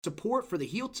Support for the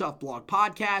Heel Tough Blog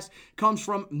podcast comes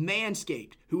from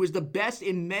Manscaped, who is the best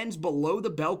in men's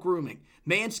below-the-belt grooming.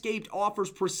 Manscaped offers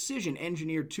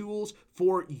precision-engineered tools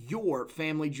for your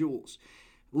family jewels.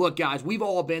 Look, guys, we've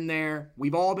all been there.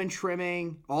 We've all been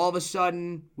trimming. All of a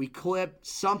sudden, we clip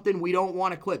something we don't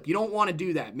want to clip. You don't want to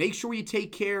do that. Make sure you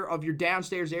take care of your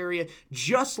downstairs area,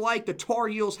 just like the Tar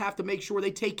Heels have to make sure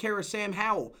they take care of Sam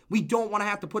Howell. We don't want to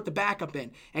have to put the backup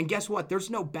in. And guess what? There's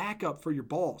no backup for your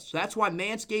balls. So that's why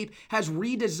Manscaped has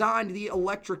redesigned the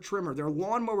electric trimmer. Their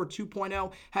Lawnmower 2.0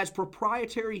 has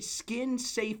proprietary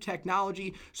skin-safe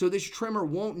technology, so this trimmer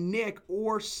won't nick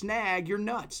or snag your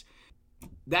nuts.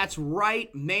 That's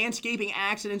right, manscaping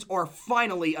accidents are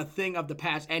finally a thing of the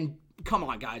past, and come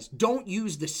on, guys, don't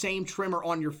use the same trimmer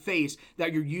on your face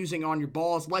that you're using on your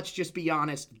balls. Let's just be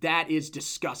honest, that is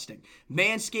disgusting.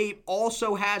 Manscaped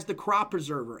also has the Crop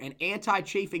Preserver, an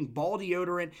anti-chafing ball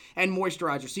deodorant and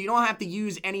moisturizer, so you don't have to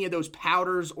use any of those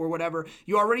powders or whatever.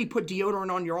 You already put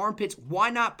deodorant on your armpits. Why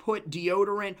not put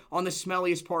deodorant on the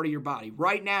smelliest part of your body?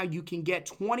 Right now, you can get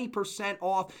 20%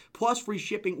 off plus free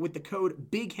shipping with the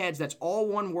code BIGHEADS. That's all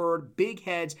one word,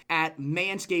 BIGHEADS, at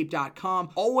manscaped.com.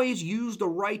 Always use the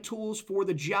right tools for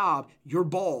the job. Your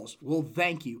balls will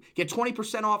thank you. Get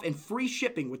 20% off and free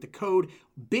shipping with the code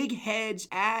BIGHEADS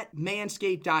at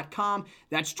manscaped.com.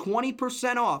 That's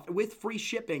 20% off with free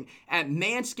shipping at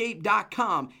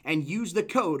manscaped.com, and use the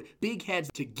code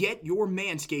BIGHEADS to get your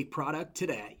Manscaped product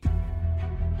today.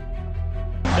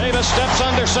 Davis steps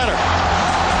under center.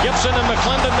 Gibson and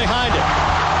McClendon behind him.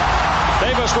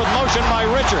 Davis with motion by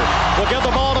Richard. Will give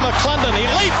the ball to McClendon. He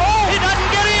leaps. Oh, he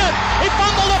doesn't get in. He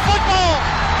fumbled the football.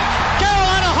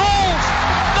 Carolina holds.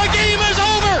 The game is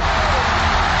over.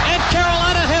 And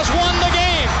Carolina has won the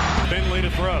game. Finley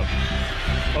to throw.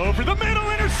 Over the middle,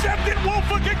 intercepted.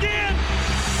 Wolford again.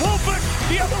 Wolford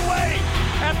the other way.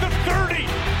 At the 30,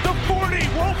 the 40.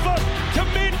 Wolford to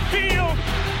midfield.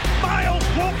 Miles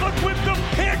Wolford with the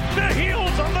pick. The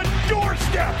Heels on the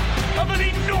doorstep of an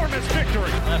enormous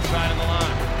victory. Left side of the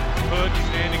line. Hood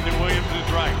standing to Williams'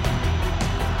 right.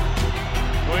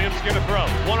 Williams going to throw.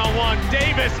 One-on-one.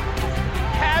 Davis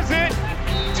has it.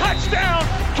 Touchdown.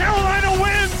 Carolina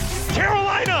wins.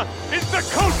 Carolina is the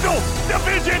Coastal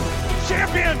Division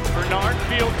champion. Bernard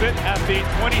fields it at the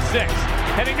 26.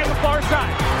 Heading to the far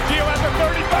side. Gio at the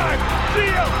 35.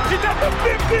 Gio, he's at the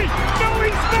 50. No,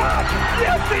 he's not.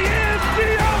 Yes, he is.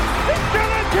 Gio is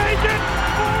going to take it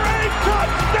for a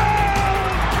touchdown.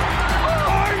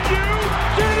 Are you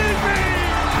kidding me?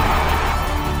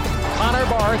 Connor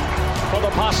Barth for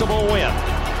the possible win.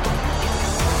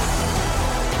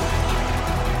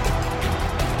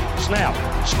 Snap,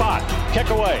 spot, kick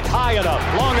away, high enough,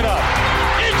 long enough.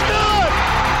 It's good!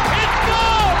 It's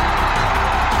good!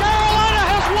 Carolina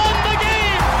has won the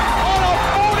game on a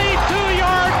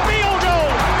 42-yard field goal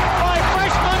by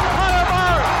freshman Connor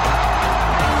Barth.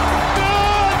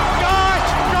 Good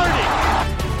gosh, dirty.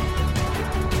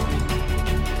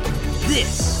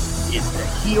 This is the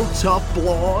Heel Tough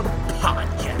Blog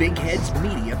podcast, Big Heads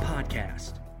Media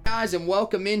podcast. Guys, and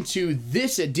welcome into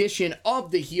this edition of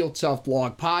the Heel Tough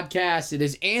Blog podcast. It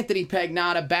is Anthony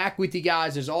Pagnotta back with you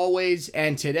guys as always,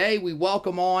 and today we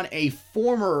welcome on a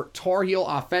former Tar Heel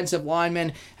offensive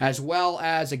lineman as well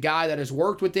as a guy that has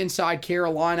worked with Inside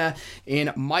Carolina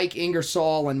in Mike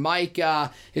Ingersoll. And Mike,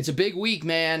 it's a big week,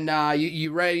 man.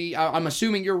 You ready? I'm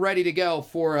assuming you're ready to go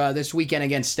for this weekend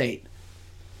against State.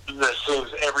 This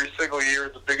is every single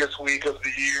year the biggest week of the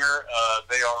year.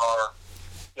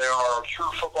 They are a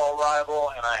true football rival,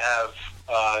 and I have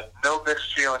no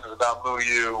mixed feelings about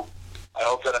MooU. I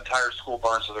hope that entire school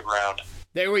burns to the ground.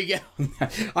 There we go.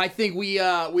 I think we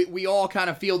all kind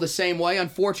of feel the same way.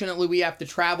 Unfortunately, we have to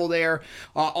travel there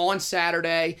on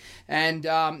Saturday. And,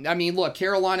 I mean, look,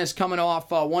 Carolina's coming off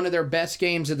one of their best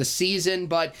games of the season.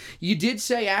 But you did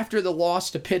say after the loss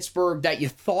to Pittsburgh that you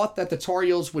thought that the Tar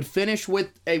Heels would finish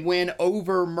with a win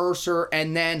over Mercer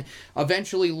and then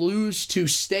eventually lose to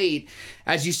State.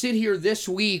 As you sit here this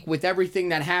week with everything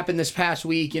that happened this past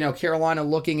week, you know, Carolina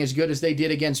looking as good as they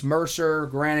did against Mercer,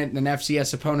 granted an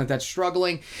FCS opponent that's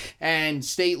struggling, and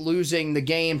State losing the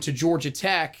game to Georgia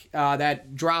Tech,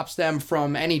 that drops them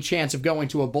from any chance of going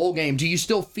to a bowl game. Do you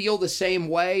still feel the same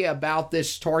way about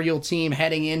this Tar Heel team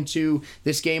heading into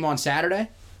this game on Saturday?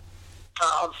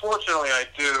 Unfortunately, I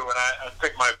do, and I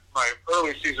think my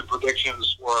early season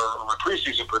predictions or my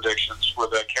preseason predictions were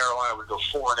that Carolina would go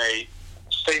 4-8.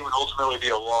 State would ultimately be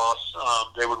a loss.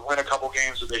 They would win a couple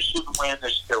games that they shouldn't win.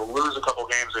 They would lose a couple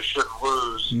games they shouldn't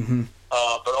lose. Mm-hmm.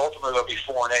 But ultimately they'll be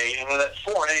 4-8, and then that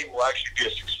 4-8 will actually be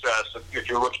a success if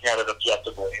you're looking at it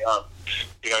objectively.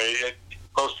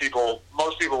 most people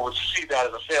would see that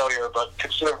as a failure. But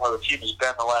considering where the team has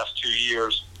been the last 2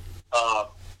 years,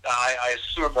 I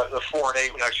assume that the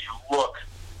 4-8 would actually look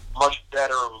much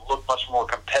better, look much more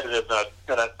competitive than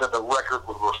the record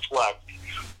would reflect.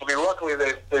 I mean, luckily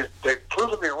they've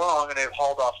proven me wrong and they've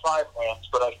hauled off 5 wins,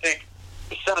 but I think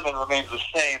the sentiment remains the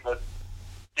same, that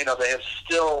they have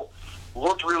still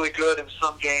looked really good in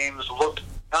some games, looked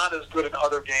not as good in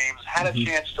other games, had a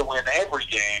chance to win every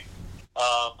game.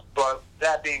 But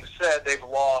that being said, they've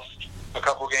lost a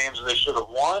couple games that they should have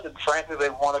won, and frankly,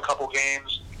 they've won a couple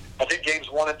games, I think games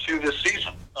 1 and 2 this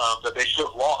season, that they should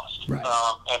have lost. Right.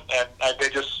 And they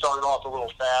just started off a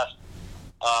little fast,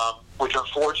 which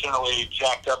unfortunately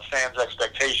jacked up fans'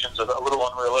 expectations a little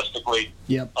unrealistically.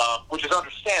 Yep. Which is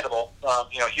understandable.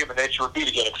 Human nature would be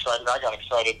to get excited. I got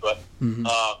excited, but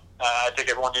I think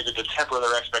everyone needed to temper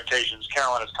their expectations.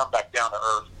 Carolina's come back down to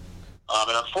earth.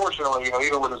 And unfortunately,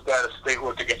 even with as bad as State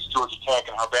looked against Georgia Tech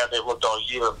and how bad they've looked all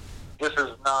year, this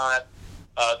is not.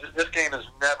 This game is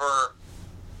never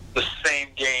the same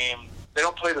game. They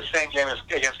don't play the same game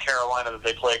against Carolina that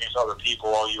they play against other people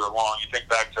all year long. You think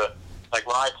back to like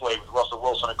when I played with Russell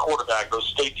Wilson at quarterback, those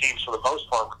State teams for the most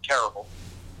part were terrible.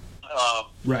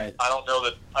 Right. I don't know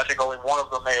that. I think only one of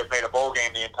them may have made a bowl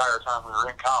game the entire time we were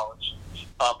in college.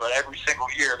 But every single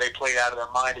year they played out of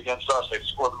their mind against us. They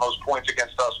scored the most points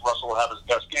against us. Russell will have his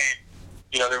best game.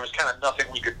 There was kind of nothing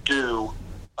we could do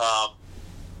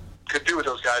with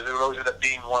those guys. It would always end up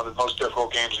being one of the most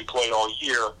difficult games we played all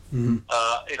year.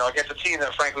 Against a team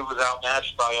that frankly was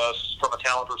outmatched by us from a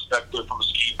talent perspective, from a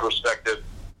scheme perspective,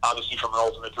 obviously from an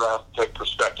ultimate draft pick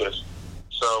perspective.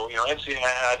 So, NCAA,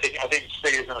 I think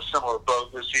State is in a similar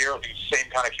boat this year. I think it's the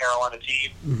same kind of Carolina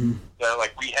team that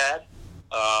like we had.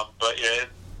 But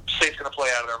State's going to play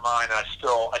out of their mind, and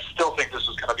I still think this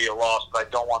is going to be a loss, but I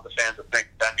don't want the fans to think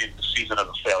that means the season is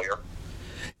a failure.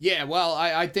 Yeah, well,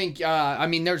 I think,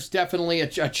 there's definitely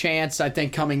a chance, I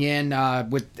think, coming in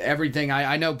with everything.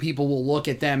 I know people will look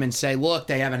at them and say, look,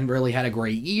 they haven't really had a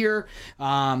great year.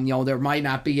 There might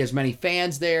not be as many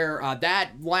fans there.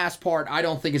 That last part, I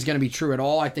don't think is going to be true at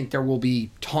all. I think there will be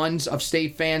tons of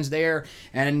State fans there.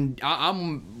 And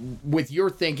I'm with your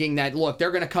thinking that, look,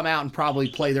 they're going to come out and probably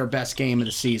play their best game of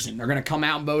the season. They're going to come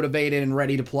out motivated and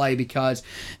ready to play because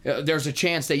there's a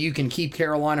chance that you can keep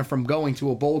Carolina from going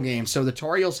to a bowl game. So the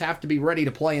Tar Heels have to be ready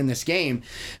to play in this game.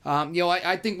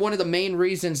 I think one of the main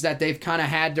reasons that they've kind of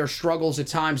had their struggles at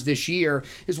times this year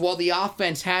is while the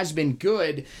offense has been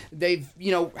good, they've,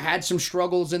 had some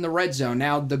struggles in the red zone.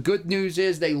 Now, the good news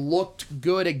is they looked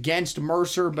good against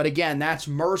Mercer, but again, that's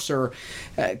Mercer.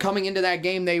 Coming into that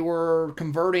game, they were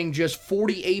converting just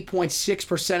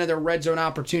 48.6% of their red zone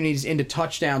opportunities into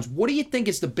touchdowns. What do you think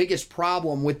is the biggest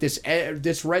problem with this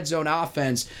red zone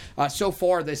offense so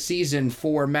far this season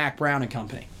for Mack Brown and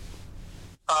company?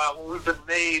 We've been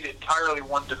made entirely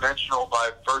one-dimensional by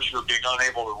virtue of being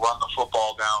unable to run the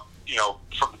football down,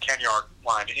 from the 10-yard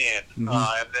line in.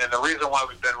 And the reason why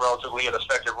we've been relatively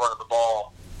ineffective running the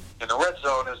ball in the red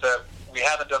zone is that we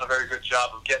haven't done a very good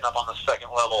job of getting up on the second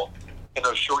level in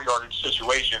those short yardage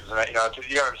situations. And you got to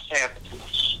understand,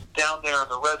 down there in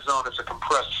the red zone, it's a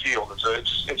compressed field.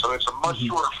 It's a much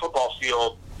shorter football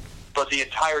field, but the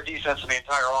entire defense and the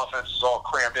entire offense is all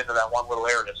crammed into that one little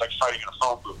area. It's like fighting in a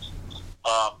phone booth.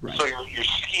 Right. So your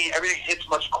scheme, everything hits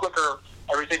much quicker.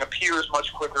 Everything appears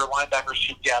much quicker. Linebackers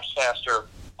shoot gaps faster.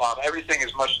 Everything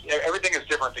is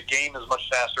different. The game is much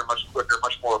faster, much quicker,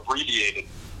 much more abbreviated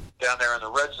down there in the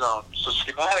red zone. So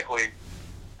schematically,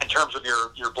 in terms of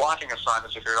your blocking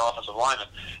assignments, if you're an offensive lineman,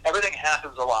 everything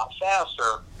happens a lot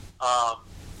faster,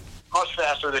 much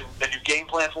faster than you game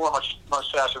plan for, much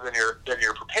faster than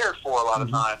you're prepared for a lot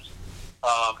of times.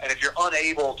 And if you're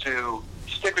unable to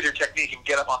stick with your technique and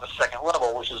get up on the second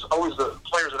level, which is always the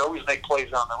players that always make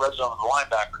plays down in the red zone and the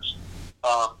linebackers,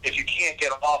 if you can't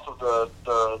get off of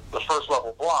the first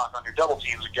level block on your double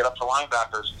teams and get up to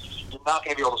linebackers, you're not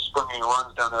going to be able to spring any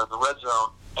runs down there in the red zone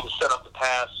and set up the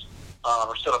pass,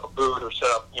 or set up a boot, or set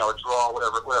up a draw,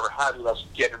 whatever have you, that's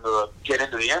get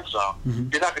into the end zone.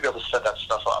 You're not going to be able to set that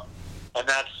stuff up. And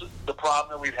that's the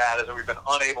problem that we've had, is that we've been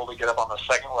unable to get up on the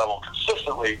second level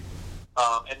consistently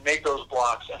and make those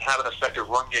blocks and have an effective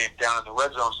run game down in the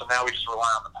red zone. So now we just rely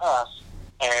on the pass,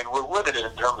 and we're limited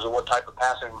in terms of what type of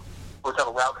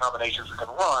route combinations we can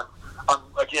run on,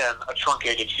 again, a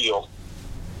truncated field.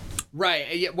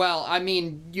 Right. Well, I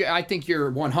mean, I think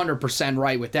you're 100%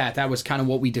 right with that. That was kind of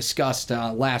what we discussed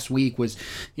last week was,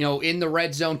 in the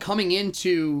red zone. Coming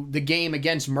into the game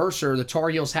against Mercer, the Tar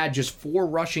Heels had just 4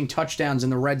 rushing touchdowns in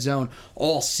the red zone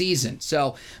all season.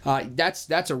 So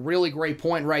that's a really great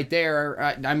point right there.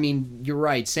 I mean, you're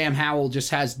right. Sam Howell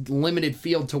just has limited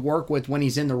field to work with when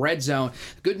he's in the red zone.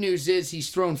 Good news is he's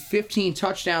thrown 15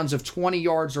 touchdowns of 20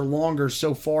 yards or longer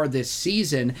so far this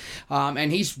season,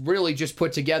 and he's really just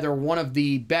put together one of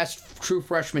the best true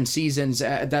freshman seasons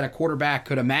that a quarterback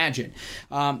could imagine.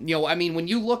 I mean, when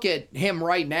you look at him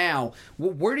right now,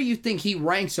 where do you think he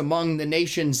ranks among the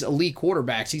nation's elite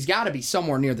quarterbacks? He's got to be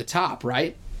somewhere near the top,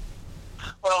 right?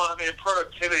 Well, I mean, in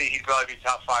productivity, he'd probably be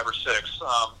top 5 or 6.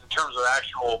 In terms of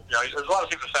actual, there's a lot of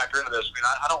things to factor into this. I mean,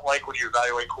 I don't like when you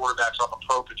evaluate quarterbacks off of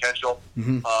pro potential.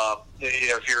 Mm-hmm.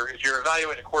 If you're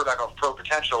evaluating a quarterback off of pro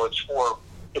potential, it's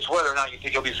whether or not you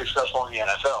think he'll be successful in the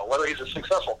NFL. Whether he's a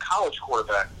successful college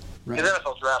quarterback, right. His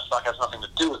NFL draft stock has nothing to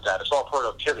do with that. It's all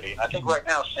productivity. And I think right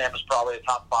now Sam is probably a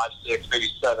top 5, 6, maybe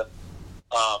 7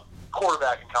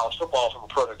 quarterback in college football from a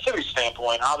productivity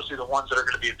standpoint. Obviously, the ones that are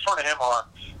going to be in front of him are,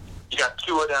 you got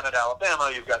Tua down at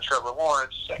Alabama, you've got Trevor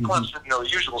Lawrence at Clemson, the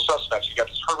usual suspects. You got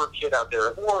this Herbert kid out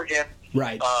there at Oregon.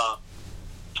 Right.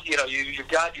 You've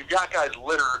got guys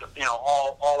littered,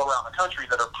 all around the country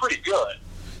that are pretty good.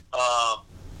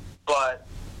 But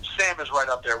Sam is right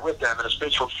up there with them, and it's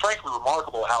been frankly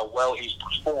remarkable how well he's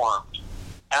performed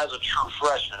as a true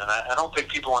freshman. And I don't think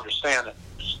people understand that.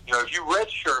 If you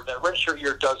redshirt, that redshirt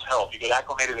year does help. You get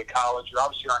acclimated at college. You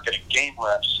obviously aren't getting game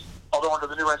reps. Although under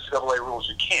the new NCAA rules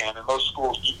you can, and most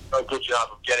schools do a good job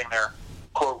of getting their,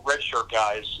 quote, redshirt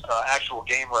guys actual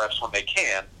game reps when they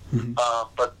can. Mm-hmm.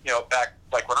 But, back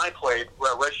like when I played,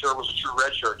 redshirt was a true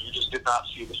redshirt. You just did not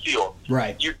see the field.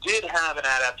 Right. You did have an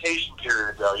adaptation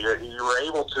period, though. You were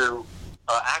able to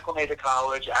acclimate to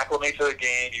college, acclimate to the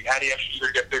game. You had to actually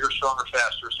either get bigger, stronger,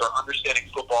 faster, start understanding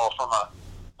football from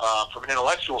an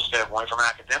intellectual standpoint, from an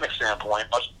academic standpoint,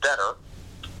 much better.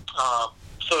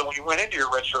 So that when you went into your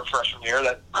redshirt freshman year,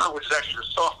 which is actually your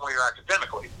sophomore year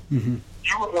academically, mm-hmm.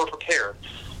 you were more prepared.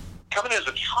 Coming in as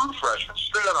a true freshman,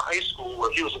 straight out of high school,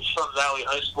 where he was at Sun Valley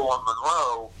High School in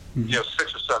Monroe, mm-hmm.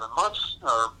 6 or 7 months,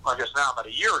 or I guess now about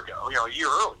a year ago, a year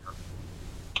earlier.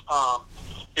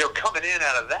 Coming in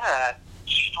out of that,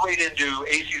 straight into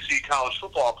ACC college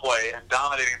football play and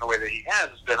dominating the way that he has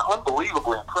been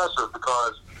unbelievably impressive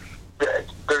because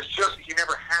he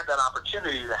never had that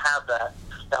opportunity to have that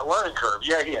learning curve.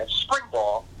 Yeah, he had spring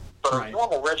ball, but right. A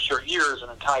normal redshirt year is an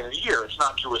entire year. It's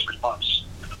not 2 or 3 months.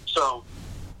 So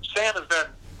Sam has been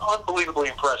unbelievably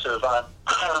impressive.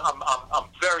 I'm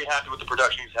very happy with the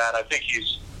production he's had. I think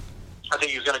he's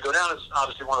going to go down as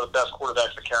obviously one of the best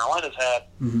quarterbacks that Carolina's had.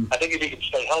 Mm-hmm. I think if he can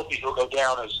stay healthy, he'll go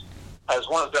down as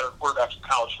one of the better quarterbacks in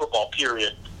college football.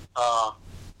 Period.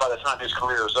 By the time his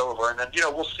career is over, and then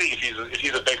we'll see if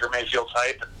he's a Baker Mayfield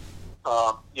type.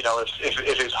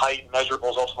 If his height and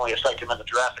measurables ultimately affect him in the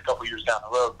draft a couple years down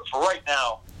the road. But for right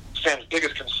now, Sam's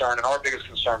biggest concern and our biggest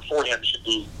concern for him should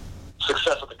be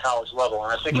success at the college level.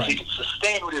 And I think right. if he can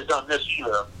sustain what he's done this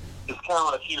year, his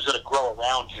talent team's going to grow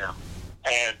around him.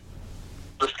 And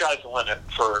the sky's the limit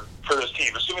for this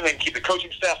team, assuming they can keep the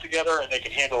coaching staff together and they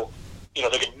can handle, they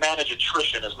can manage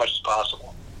attrition as much as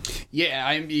possible. Yeah,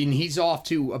 I mean, he's off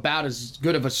to about as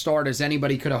good of a start as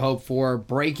anybody could have hoped for,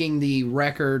 breaking the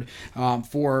record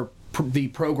for the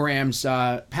program's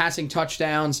passing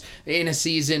touchdowns in a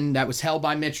season that was held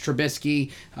by Mitch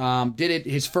Trubisky. Did it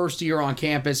his first year on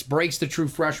campus, breaks the true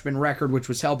freshman record, which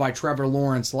was held by Trevor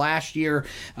Lawrence last year.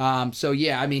 So,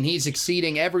 yeah, I mean, he's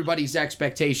exceeding everybody's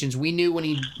expectations. We knew when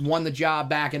he won the job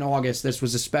back in August this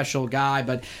was a special guy,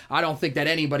 but I don't think that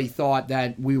anybody thought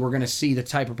that we were going to see the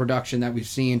type of production that we've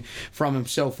seen from him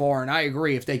so far. And I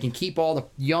agree, if they can keep all the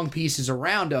young pieces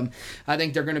around him, I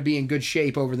think they're going to be in good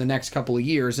shape over the next couple of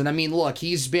years. And I mean, look,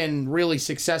 he's been really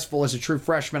successful as a true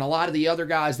freshman. A lot of the other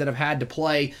guys that have had to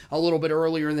play a little bit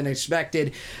earlier than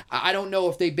expected, I don't know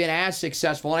if they've been as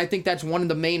successful. And I think that's one of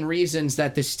the main reasons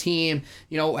that this team,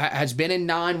 has been in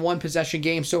 9 one-possession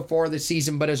games so far this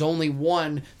season, but has only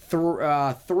won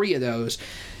 3 of those.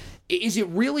 Is it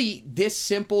really this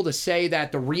simple to say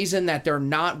that the reason that they're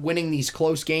not winning these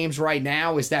close games right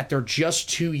now is that they're just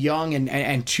too young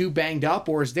and too banged up?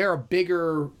 Or is there a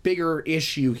bigger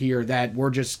issue here that we're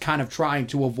just kind of trying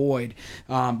to avoid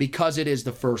because it is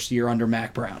the first year under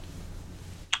Mack Brown?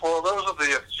 Well, those are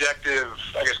the objective,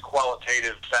 I guess,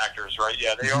 qualitative factors, right?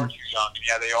 Yeah, they are too young.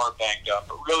 Yeah, they are banged up.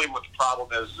 But really what the problem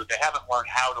is that they haven't learned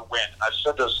how to win. I've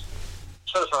said this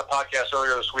on a podcast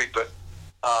earlier this week, but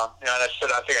and I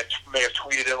think I may have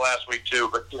tweeted it last week too,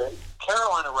 but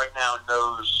Carolina right now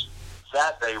knows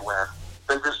that they win.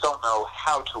 They just don't know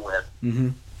how to win. Mm-hmm.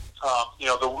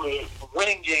 The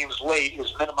winning games late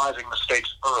is minimizing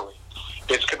mistakes early.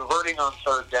 It's converting on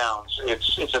third downs.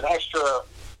 It's an extra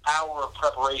hour of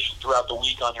preparation throughout the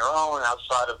week on your own,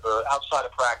 outside of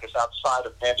practice, outside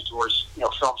of mandatory,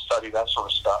 film study, that sort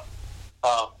of stuff.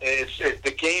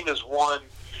 The game is won.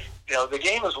 The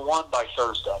game is won by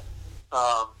Thursday.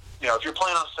 If you're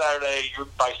playing on Saturday,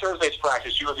 by Thursday's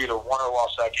practice, you have either won or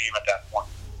lost that game at that point.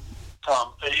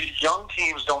 Young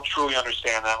teams don't truly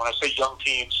understand that. When I say young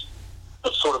teams,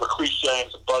 it's sort of a cliche,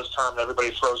 it's a buzz term that everybody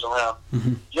throws around.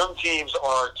 Mm-hmm. Young teams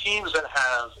are teams that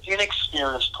have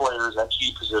inexperienced players at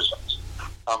key positions.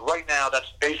 Right now,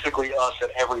 that's basically us at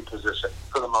every position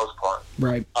for the most part.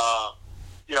 Right.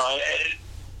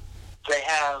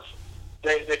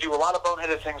 They do a lot of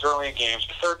boneheaded things early in games.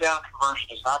 The third down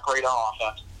conversion is not great on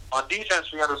offense. On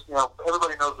defense, we understand.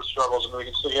 Everybody knows the struggles, and we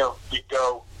can sit here. We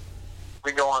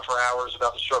can go on for hours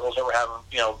about the struggles that we're having.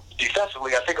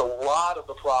 Defensively, I think a lot of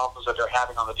the problems that they're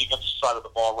having on the defensive side of the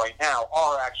ball right now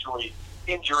are actually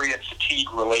injury and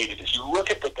fatigue related. If you look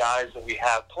at the guys that we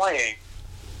have playing,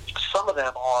 some of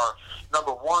them are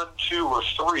number 1, 2, or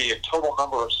 3 in total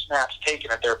number of snaps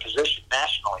taken at their position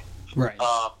nationally. Right.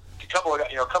 A couple of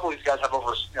these guys have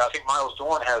over. I think Miles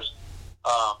Dorn has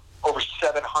over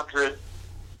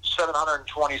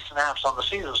 720 snaps on the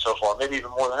season so far. Maybe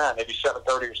even more than that. Maybe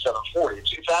 730 or 740.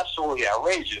 It's absolutely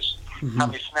outrageous how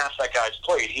many snaps that guy's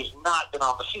played. He's not been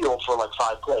on the field for like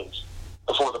 5 plays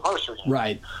before the Mercer game.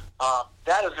 Right.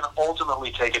 That is going to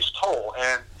ultimately take its toll.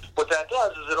 And what that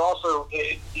does is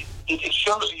it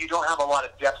shows that you don't have a lot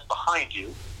of depth behind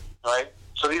you, right?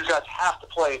 So these guys have to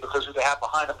play because who they have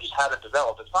behind them just haven't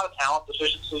developed. It's not a talent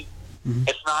deficiency. Mm-hmm.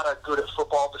 It's not a good at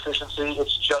football deficiency.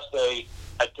 It's just a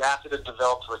adapted and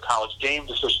developed for the college game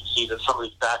deficiency that some of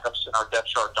these backups in our depth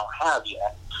chart don't have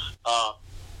yet.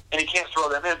 And you can't throw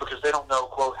them in because they don't know,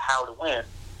 quote, how to win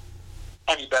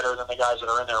any better than the guys that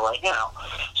are in there right now.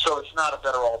 So it's not a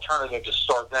better alternative to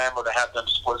start them or to have them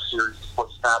split series,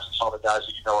 split snaps with some of the guys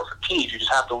that you know are fatigued. You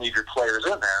just have to leave your players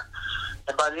in there.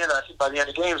 And by the end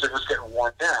of games, they're just getting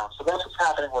worn down. So that's what's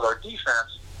happening with our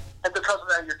defense. And because of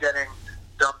that, you're getting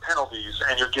dumb penalties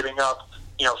and you're giving up,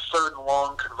 third and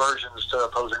long conversions to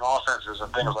opposing offenses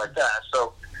and things like that.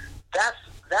 So that's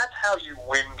how you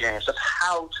win games. That's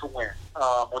how to win.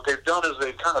 What they've done is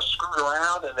they've kind of screwed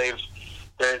around and they've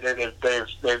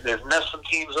messed some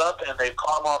teams up and they've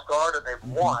caught them off guard and they've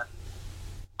won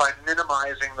by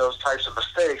minimizing those types of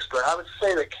mistakes. But I would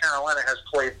say that Carolina has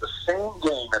played the same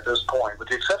game at this point, with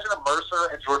the exception of Mercer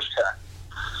and Georgia Tech.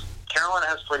 Carolina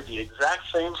has played the exact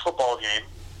same football game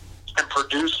and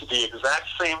produced the exact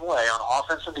same way on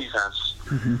offense and defense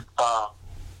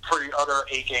for the other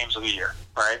 8 games of the year,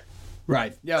 right?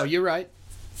 Right. Yeah, you're right.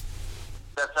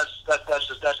 That's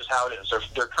just how it is.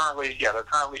 They're currently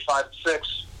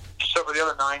 5-6. Just over the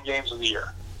other 9 games of the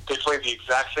year, they played the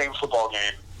exact same football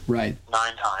game. Right.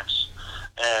 9 times.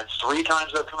 And 3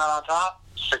 times they've come out on top,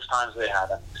 6 times they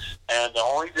haven't. And the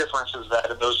only difference is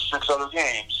that in those 6 other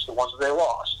games, the ones that they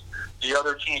lost, the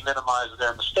other team minimized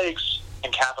their mistakes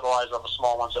and capitalized on the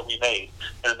small ones that we made.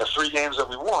 And in the 3 games that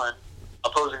we won,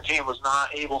 opposing team was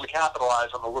not able to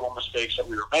capitalize on the little mistakes that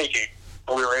we were making,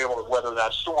 but we were able to weather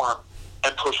that storm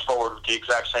and push forward with the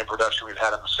exact same production we've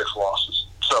had in the 6 losses.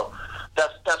 So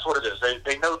that's what it is.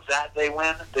 They know that they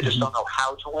win. They just don't know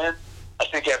how to win. I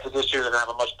think after this year, they're going to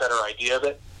have a much better idea of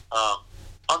it.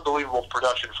 Unbelievable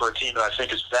production for a team that I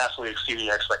think is vastly exceeding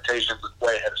expectations and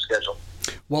way ahead of schedule.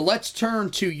 Well, let's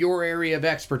turn to your area of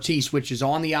expertise, which is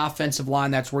on the offensive line.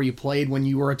 That's where you played when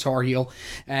you were a Tar Heel.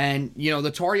 And,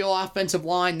 the Tar Heel offensive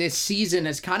line this season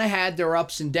has kind of had their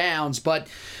ups and downs, but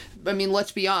I mean,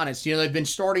 let's be honest. They've been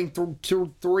starting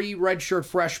 3 redshirt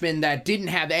freshmen that didn't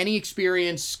have any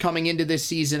experience coming into this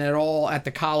season at all at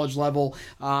the college level.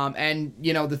 And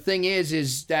the thing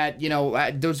is that,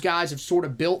 those guys have sort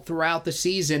of built throughout the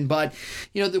season. But,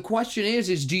 the question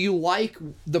is do you like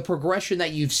the progression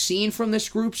that you've seen from this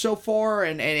group so far?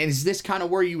 And is this kind of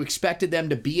where you expected them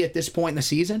to be at this point in the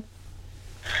season?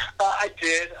 I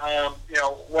did.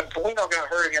 When Polino got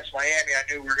hurt against Miami, I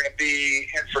knew we were going to be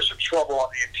in for some trouble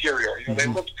on the interior. They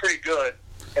looked pretty good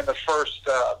in the first.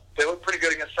 They looked pretty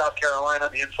good against South Carolina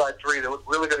on the inside 3. They looked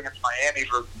really good against Miami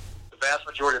for the vast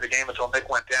majority of the game until Nick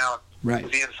went down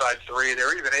with the inside 3. They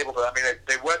were even able to.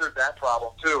 They weathered that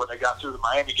problem too, and they got through the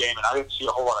Miami game, and I didn't see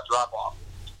a whole lot of drop off.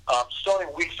 Starting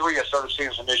week 3, I started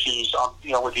seeing some issues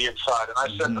with the inside, and I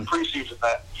said in the preseason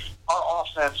that our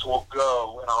offense will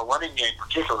go, and our running game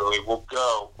particularly, will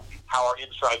go how our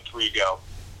inside 3 go,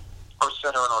 our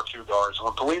center and our 2 guards. And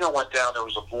when Polino went down, there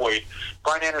was a void.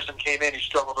 Brian Anderson came in, he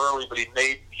struggled early, but he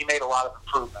made a lot of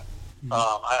improvement.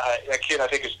 That kid, I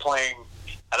think, is playing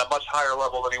at a much higher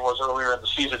level than he was earlier in the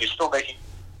season. He's still making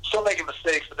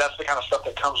mistakes, but that's the kind of stuff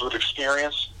that comes with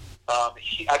experience.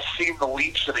 I've seen the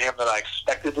leaps in him that I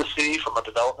expected to see from a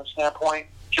development standpoint,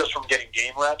 just from getting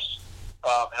game reps,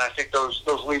 and I think those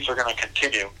leaps are going to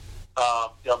continue.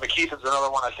 McKeithen's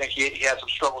another one. I think he had some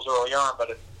struggles early on,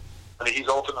 but he's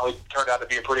ultimately turned out to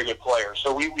be a pretty good player.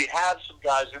 So we have some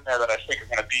guys in there that I think are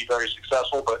going to be very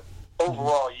successful. But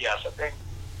overall, yes,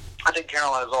 I think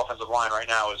Carolina's offensive line right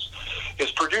now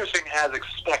is producing as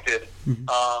expected,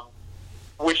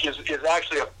 which is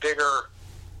actually a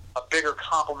bigger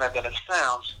compliment than it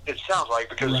sounds like,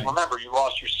 because remember, you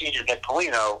lost your senior Nick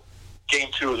Polino game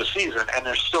 2 of the season, and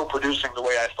they're still producing the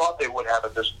way I thought they would have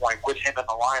at this point with him in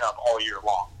the lineup all year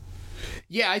long.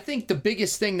 Yeah, I think the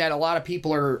biggest thing that a lot of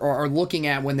people are looking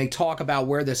at when they talk about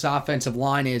where this offensive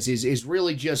line is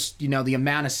really just, the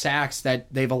amount of sacks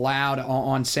that they've allowed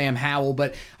on Sam Howell.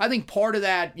 But I think part of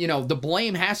that, the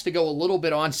blame has to go a little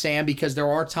bit on Sam, because there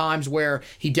are times where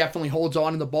he definitely holds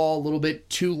on to the ball a little bit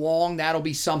too long. That'll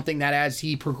be something that as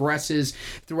he progresses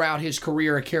throughout his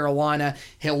career at Carolina,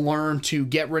 he'll learn to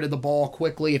get rid of the ball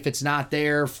quickly if it's not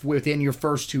there within your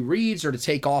first 2 reads, or to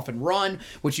take off and run,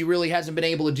 which he really hasn't been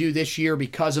able to do this year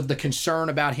because of the concern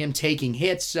about him taking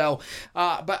hits. So,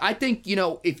 but I think,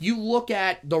 if you look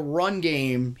at the run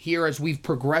game here as we've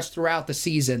progressed throughout the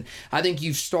season, I think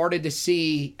you've started to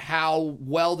see how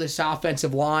well this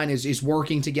offensive line is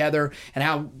working together, and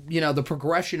how, the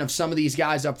progression of some of these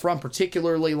guys up front,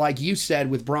 particularly like you said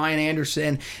with Brian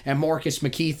Anderson and Marcus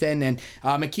McKeithen. And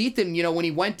McKeithen, when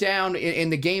he went down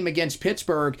in the game against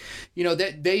Pittsburgh,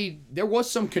 there was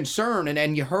some concern,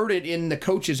 and you heard it in the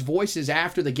coaches' voices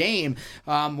after the game,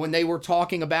 when they were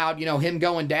talking about, him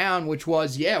going down, which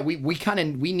was,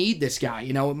 we need this guy.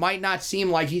 It might not seem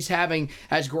like he's having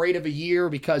as great of a year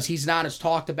because he's not as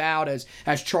talked about as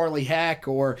Charlie Heck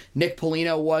or Nick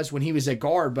Polino was when he was at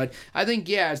guard. But I think,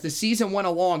 as the season went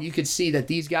along, you could see that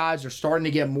these guys are starting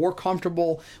to get more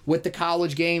comfortable with the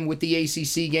college game, with the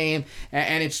ACC game,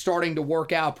 and it's starting to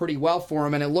work out pretty well for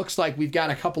them. And it looks like we've got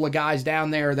a couple of guys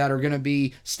down there that are going to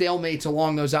be stalemates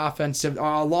along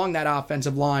that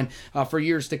offensive line for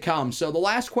years to come. So the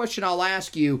last question I'll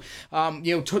ask you,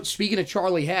 speaking of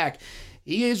Charlie Heck,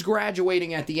 he is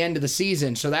graduating at the end of the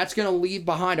season, so that's going to leave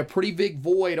behind a pretty big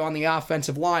void on the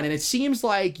offensive line. And it seems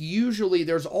like usually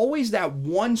there's always that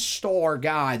one star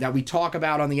guy that we talk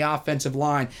about on the offensive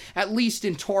line, at least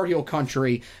in Tar Heel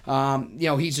country.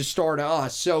 He's a star to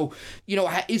us. So,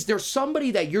 is there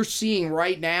somebody that you're seeing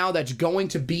right now that's going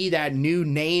to be that new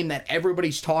name that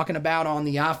everybody's talking about on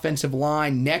the offensive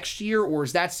line next year, or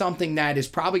is that something that is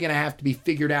probably going to have to be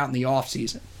figured out in the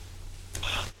offseason?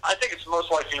 I think it's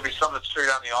most likely going to be something that's figured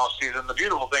out in the offseason. The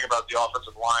beautiful thing about the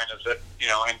offensive line is that,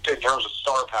 in terms of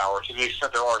star power, to the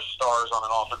extent there are stars on an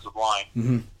offensive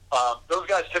line, those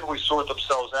guys typically sort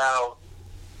themselves out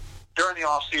during the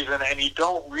offseason, and you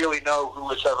don't really know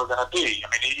who it's ever going to be. I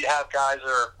mean, you have guys that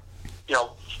are,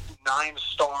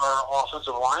 9-star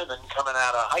offensive linemen coming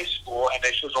out of high school, and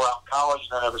they fizzle out in college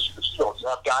and then never see the field. You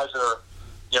have guys that are,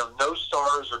 no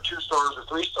stars or 2 stars or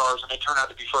 3 stars, and they turn out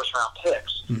to be first-round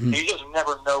picks. You just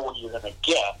never know what you're going to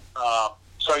get.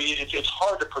 So it's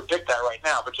hard to predict that right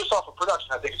now. But just off of production,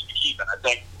 I think it's McKeithen. I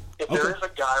think if there is a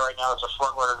guy right now that's a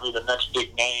front-runner to be the next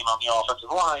big name on the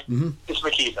offensive line, it's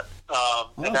McKeithen.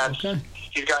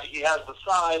 He has the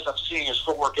size. I'm seeing his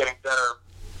footwork getting better.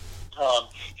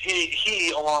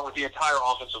 He, along with the entire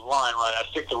offensive line, right? I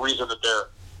think the reason that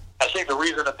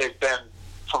they've been,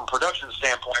 from a production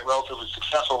standpoint, relatively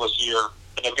successful this year,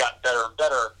 and they've gotten better and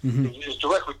better, is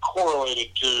directly correlated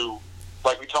to,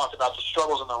 like we talked about, the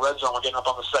struggles in the red zone when getting up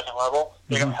on the second level.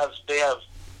 They have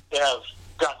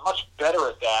gotten much better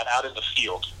at that out in the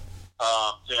field.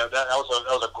 That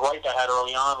was a gripe I had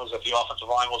early on, was that the offensive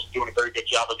line wasn't doing a very good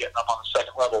job of getting up on the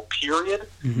second level, period,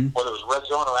 whether it was red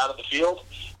zone or out in the field.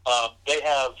 They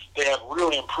have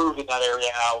really improved in that area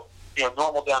out,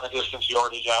 normal down the distance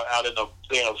yardage out in the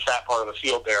fat part of the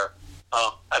field there.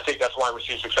 I think that's why we're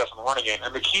seeing success in the running game.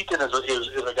 And McKeithen is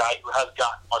a guy who has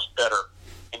gotten much better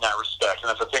in that respect, and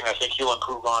that's a thing I think he'll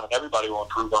improve on, and everybody will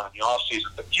improve on in the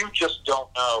offseason. But you just don't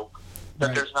know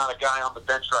that there's not a guy on the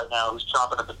bench right now who's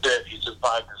chomping at the bit. He's just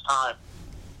biding his time.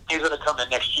 He's going to come in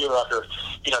next year after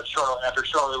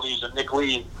Charlie leaves and Nick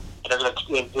leaves, and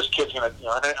this kid's going to,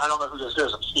 and I don't know who this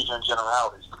is. I'm speaking in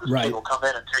generalities. But this kid will come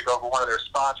in and take over one of their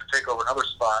spots or take over another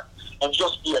spot and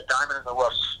just be a diamond in the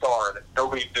rough star that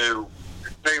nobody knew.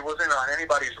 He wasn't on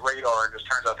anybody's radar and just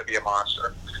turns out to be a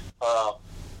monster.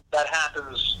 That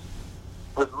happens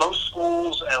with most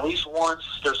schools at least once.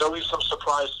 There's always some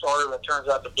surprise starter that turns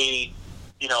out to be,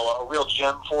 a real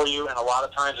gem for you, and a lot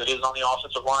of times it is on the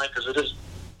offensive line because it is,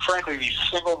 frankly, the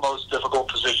single most difficult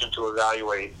position to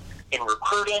evaluate in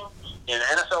recruiting, in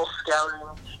NFL scouting,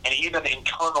 and even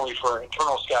internally for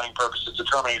internal scouting purposes,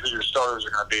 determining who your starters are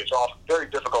going to be. It's often very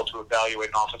difficult to evaluate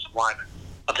an offensive lineman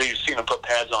until you've seen them put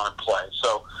pads on and play.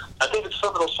 So I think it's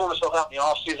something that'll sort itself out in the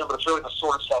offseason, but it's really going to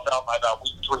sort itself out by about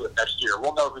week 3 of next year.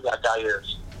 We'll know who that guy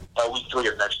is by week 3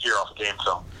 of next year off the game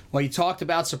film. Well, you talked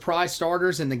about surprise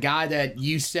starters, and the guy that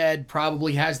you said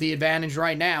probably has the advantage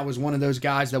right now was one of those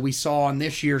guys that we saw on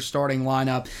this year's starting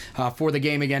lineup for the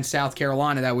game against South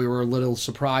Carolina that we were a little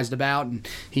surprised about, and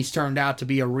he's turned out to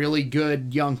be a really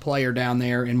good young player down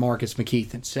there in Marcus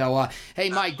McKeithen. So, hey,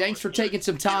 Mike, thanks for taking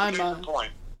some time.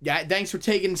 Yeah, thanks for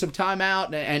taking some time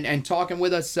out and talking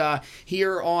with us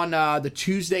here on the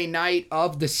Tuesday night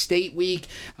of the State Week.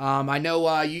 I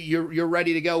know you're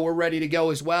ready to go. We're ready to go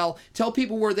as well. Tell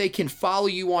people where they can follow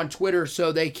you on Twitter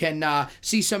so they can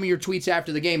see some of your tweets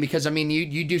after the game, because, I mean,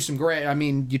 you do some great, I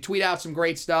mean, you tweet out some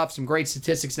great stuff, some great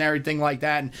statistics and everything like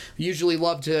that, and we usually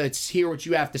love to hear what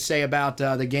you have to say about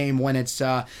the game when it's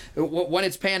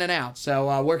panning out.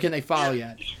 So where can they follow you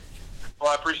at? Well,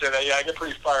 I appreciate that. Yeah, I get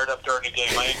pretty fired up during the game.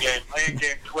 My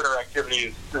in-game Twitter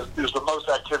activity is the most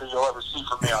activity you'll ever see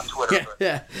from me on Twitter.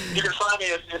 Yeah. You can find me.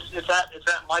 It's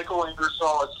at Michael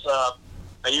Ingersoll.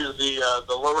 I use the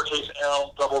lowercase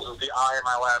L doubles as the I in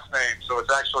my last name, so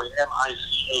it's actually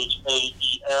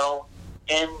MichaelNgersoll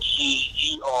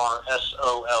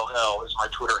is my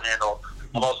Twitter handle.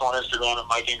 I'm also on Instagram at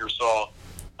Mike Ingersoll.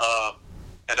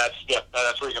 And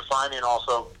that's where you can find me. And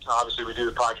also, obviously, we do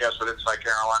the podcast with Inside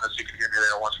Carolina, so you can hear me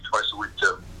there once or twice a week,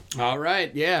 too. All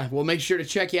right, yeah. We'll make sure to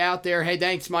check you out there. Hey,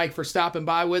 thanks, Mike, for stopping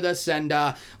by with us. And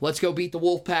let's go beat the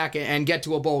Wolfpack and get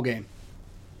to a bowl game.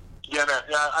 Yeah, man.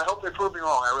 Yeah, I hope they prove me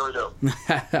wrong. I really do.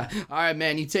 All right,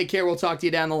 man. You take care. We'll talk to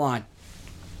you down the line.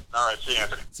 All right. See you,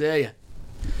 Anthony. See ya.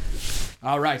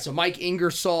 All right, so Mike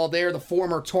Ingersoll there, the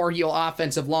former Tar Heel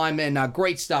offensive lineman.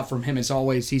 Great stuff from him as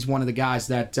always. He's one of the guys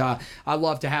that I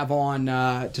love to have on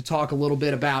to talk a little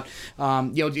bit about,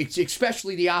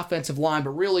 especially the offensive line, but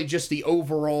really just the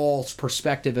overall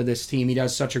perspective of this team. He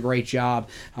does such a great job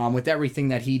with everything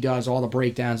that he does, all the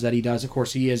breakdowns that he does. Of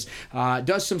course, he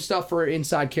does some stuff for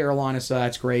Inside Carolina, so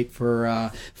that's great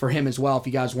for him as well. If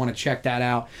you guys want to check that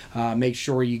out, make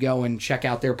sure you go and check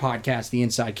out their podcast, the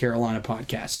Inside Carolina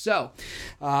podcast. So,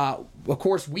 of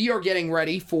course, we are getting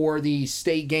ready for the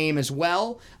state game as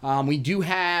well. We do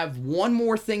have one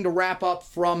more thing to wrap up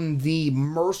from the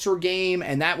Mercer game,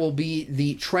 and that will be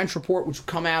the Trench Report, which will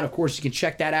come out. Of course, you can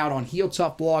check that out on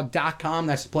HeelToughBlog.com.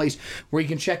 That's the place where you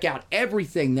can check out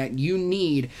everything that you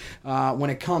need when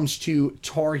it comes to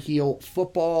Tar Heel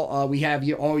football. We have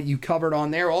you covered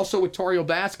on there. Also with Tar Heel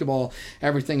basketball,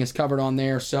 everything is covered on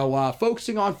there. So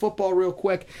focusing on football real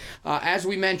quick, as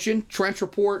we mentioned, Trench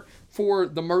Report for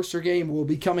the Mercer game will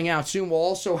be coming out soon. We'll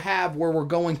also have where we're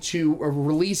going to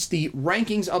release the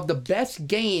rankings of the best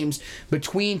games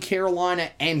between Carolina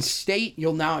and State.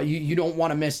 You don't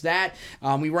want to miss that.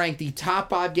 We rank the top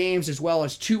 5 games as well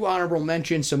as 2 honorable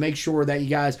mentions, so make sure that you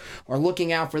guys are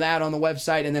looking out for that on the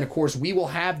website. And then, of course, we will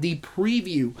have the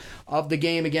preview of the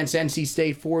game against NC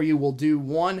State for you. We'll do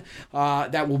one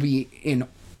that will be in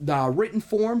the written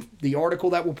form, the article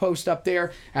that we'll post up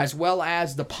there, as well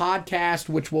as the podcast,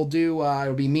 which we'll do.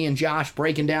 It'll be me and Josh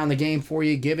breaking down the game for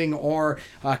you, giving our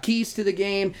keys to the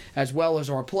game, as well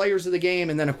as our players of the game,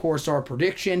 and then, of course, our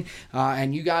prediction.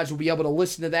 And you guys will be able to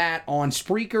listen to that on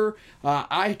Spreaker,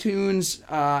 iTunes,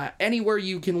 anywhere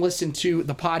you can listen to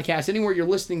the podcast. Anywhere you're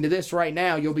listening to this right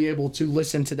now, you'll be able to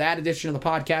listen to that edition of the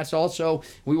podcast. Also,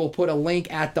 we will put a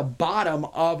link at the bottom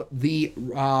of the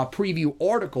preview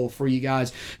article for you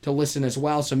guys to listen as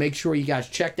well. So make sure you guys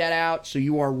check that out so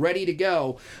you are ready to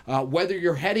go. Whether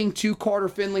you're heading to Carter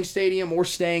Finley Stadium or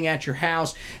staying at your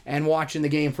house and watching the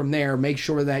game from there, make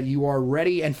sure that you are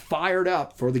ready and fired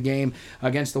up for the game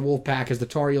against the Wolfpack as the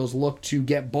Tar Heels look to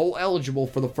get bowl eligible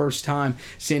for the first time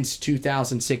since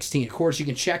 2016. Of course, you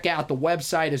can check out the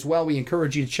website as well. We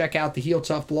encourage you to check out the Heel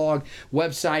Tough Blog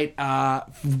website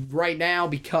right now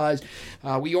because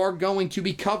we are going to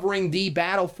be covering the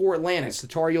Battle for Atlantis. The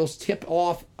Tar Heels tip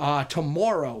off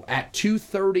tomorrow at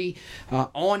 2:30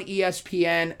 on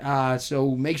ESPN.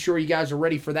 So make sure you guys are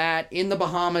ready for that. In the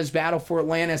Bahamas, Battle for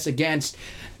Atlantis against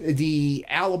the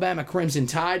Alabama Crimson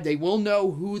Tide. They will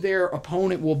know who their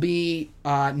opponent will be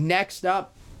next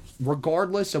up,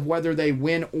 regardless of whether they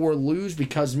win or lose,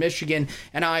 because Michigan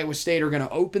and Iowa State are going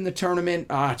to open the tournament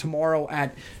tomorrow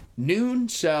at noon.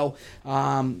 So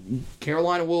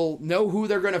Carolina will know who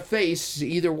they're going to face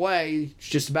either way. It's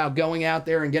just about going out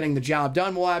there and getting the job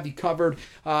done. We'll have you covered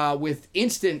with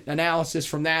instant analysis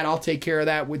from that. I'll take care of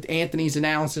that with Anthony's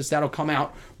analysis. That'll come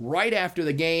out right after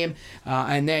the game.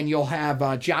 And then you'll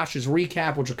have Josh's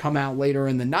recap, which will come out later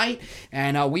in the night.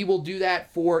 And we will do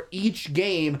that for each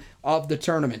game of the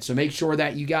tournament. So make sure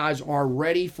that you guys are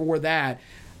ready for that.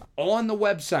 On the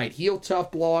website,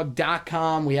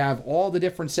 HeelToughBlog.com, we have all the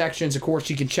different sections. Of course,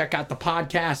 you can check out the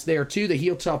podcast there too, the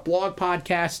Heel Tough Blog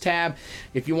podcast tab.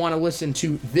 If you want to listen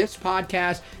to this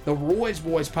podcast, the Roy's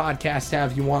Boys podcast tab,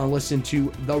 if you want to listen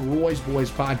to the Roy's Boys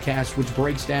podcast, which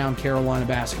breaks down Carolina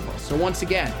basketball. So once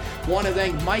again, want to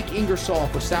thank Mike Ingersoll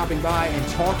for stopping by and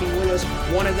talking with us.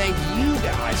 Want to thank you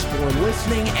guys for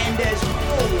listening. And as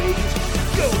always,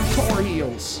 go Tar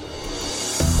Heels.